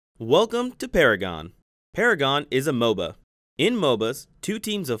Welcome to Paragon. Paragon is a MOBA. In MOBAs, 2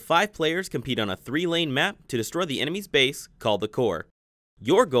 teams of 5 players compete on a 3-lane map to destroy the enemy's base called the core.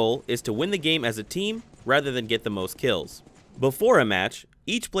 Your goal is to win the game as a team rather than get the most kills. Before a match,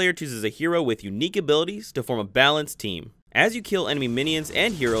 each player chooses a hero with unique abilities to form a balanced team. As you kill enemy minions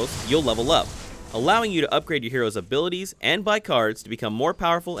and heroes, you'll level up, allowing you to upgrade your hero's abilities and buy cards to become more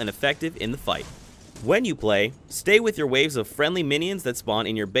powerful and effective in the fight. When you play, stay with your waves of friendly minions that spawn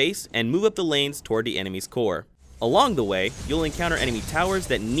in your base and move up the lanes toward the enemy's core. Along the way, you'll encounter enemy towers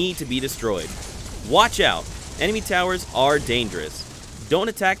that need to be destroyed. Watch out! Enemy towers are dangerous. Don't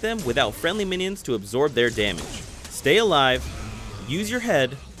attack them without friendly minions to absorb their damage. Stay alive, use your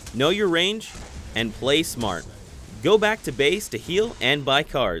head, know your range, and play smart. Go back to base to heal and buy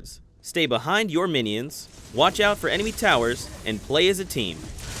cards. Stay behind your minions, watch out for enemy towers, and play as a team.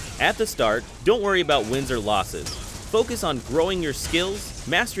 At the start, don't worry about wins or losses. Focus on growing your skills,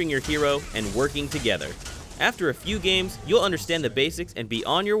 mastering your hero, and working together. After a few games, you'll understand the basics and be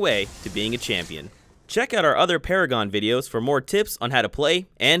on your way to being a champion. Check out our other Paragon videos for more tips on how to play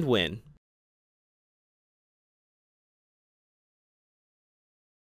and win.